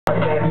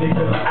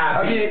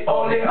I be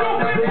on it.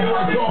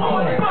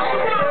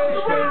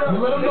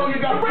 Let them know you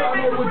got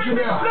Parrin with you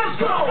now. Let's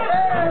go.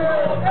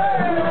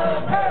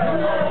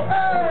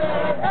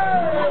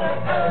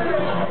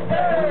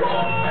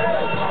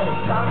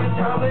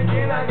 Time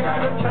again, I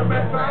gotta turn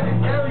back around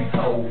and tell you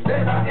so.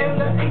 That I am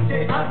the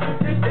agent, I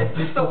suggest that's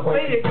just the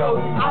way it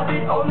goes. I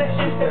be on that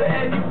shit till the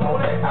end, you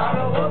on that, I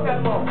don't look at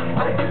more.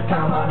 I just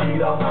time I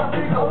need on my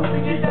big hoes to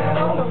get down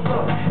on the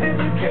floor. If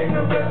you can't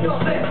invest your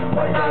set,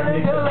 why not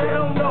nigga let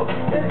them know.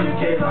 If you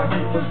can't, I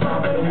get to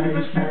something, you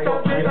the street,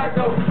 don't think I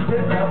go.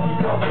 Then now we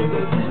come to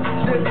the beach,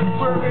 then we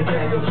swerving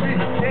down the street.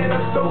 And a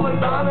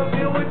stolen dollar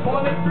bill with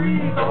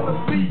 23s on the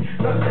feet.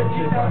 Let's let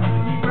you down to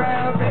the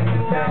ground, back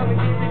in town and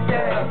get it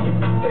down.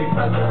 They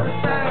start to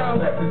sound,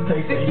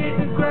 they get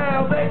the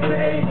ground, back to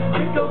A.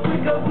 We go,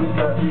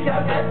 see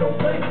I got no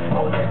place.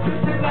 On that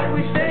twisted like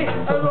we stay,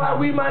 otherwise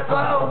we might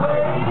fly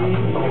away.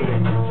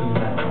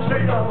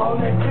 Straight up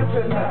on that tip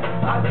tonight.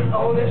 I be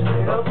on that,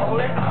 straight up on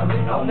that. I be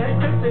on that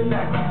tip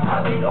tonight.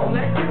 I be on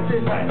that tip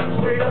tonight.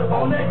 Straight up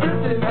on that tip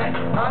tonight.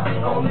 I be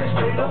on that,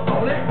 straight up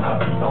on that. I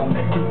be on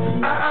that tip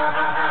tonight.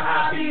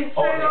 I be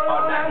straight up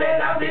on that,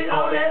 man. I be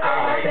on that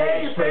all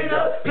day. Straight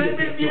up, please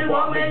if you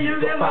want me,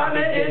 you can find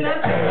me in the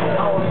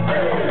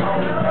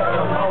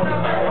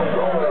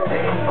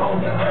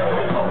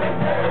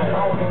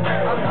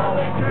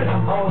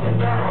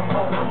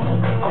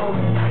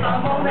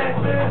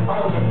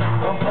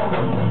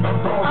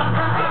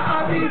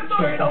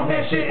straight on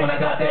that shit when I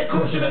got that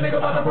cushion, a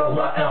nigga about to roll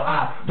a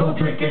L.I. Don't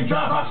drink and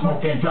drive, I smoke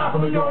and drive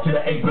from New York to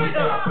the ABL.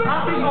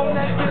 I be on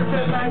that shit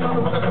tonight,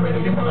 motherfucker come in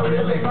and get fucked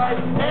really right.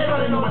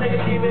 Everybody know my nigga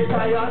keep it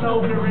tight, y'all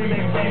know the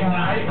remix ain't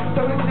right.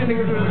 So what the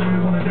niggas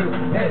really wanna do?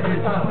 Every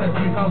time that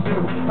we come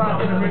through, pop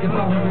in the ring and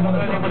long, really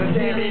wanna with a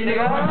jammy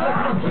nigga.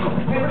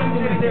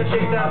 Get that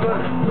shit down, but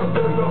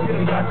go get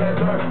him, got that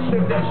dirt.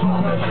 Sip that shit,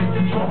 that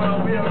shit, you smoking on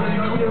real, really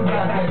know you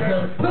got that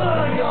dirt.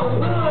 Look, yo,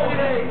 look,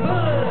 hey,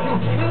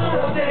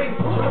 look, day.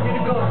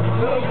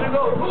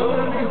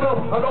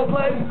 I don't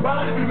play,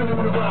 ride if you really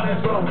wanna ride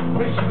that bro.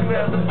 Make sure you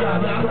grab the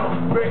side, let's go.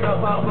 Break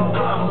up, I'll blow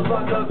out,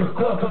 fuck up the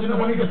club, cause you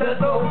know when he gets that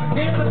low.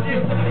 Get the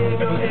shit to the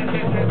end,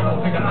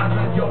 nigga, I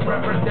said your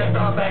preference, that's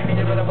all back, and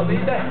you better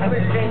believe that. I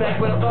think you came back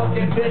with a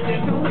fucking bitch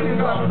and 2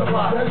 million on the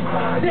block.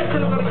 Yes,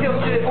 I'm gonna kill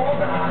shit.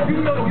 You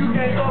know you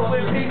can't go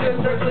with me, just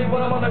strictly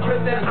when I'm on the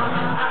grip that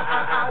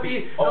I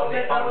be on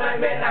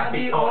that, man, I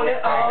be on it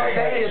all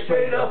day.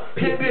 Straight up,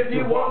 pimp, if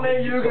you want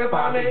me, you can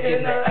find me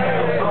in the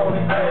air.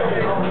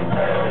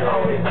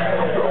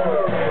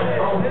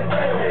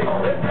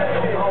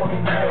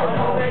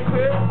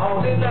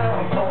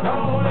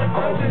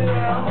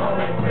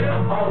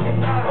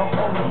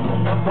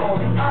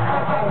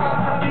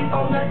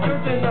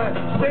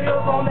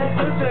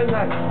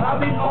 I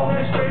be on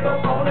that, straight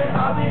up on it.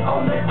 I be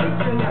on that shit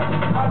tonight.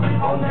 I be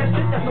on that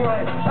shit, that's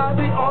right. I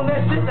be on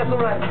that shit, that's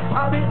right.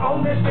 I be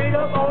on that, straight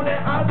up on it.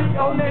 I be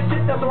on that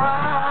shit, that's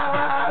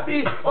right. I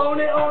be on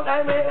it, on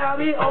that, man. I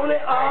be on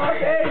it all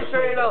day,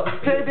 straight up.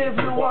 Cause if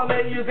you want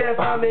me, you can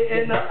find me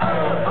in the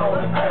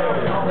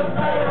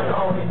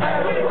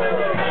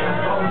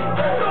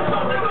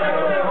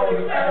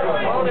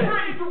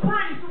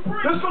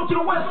Let's go to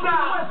the west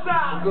side.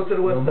 Let's go to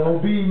the west side.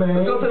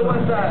 Let's go to the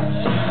west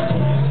side.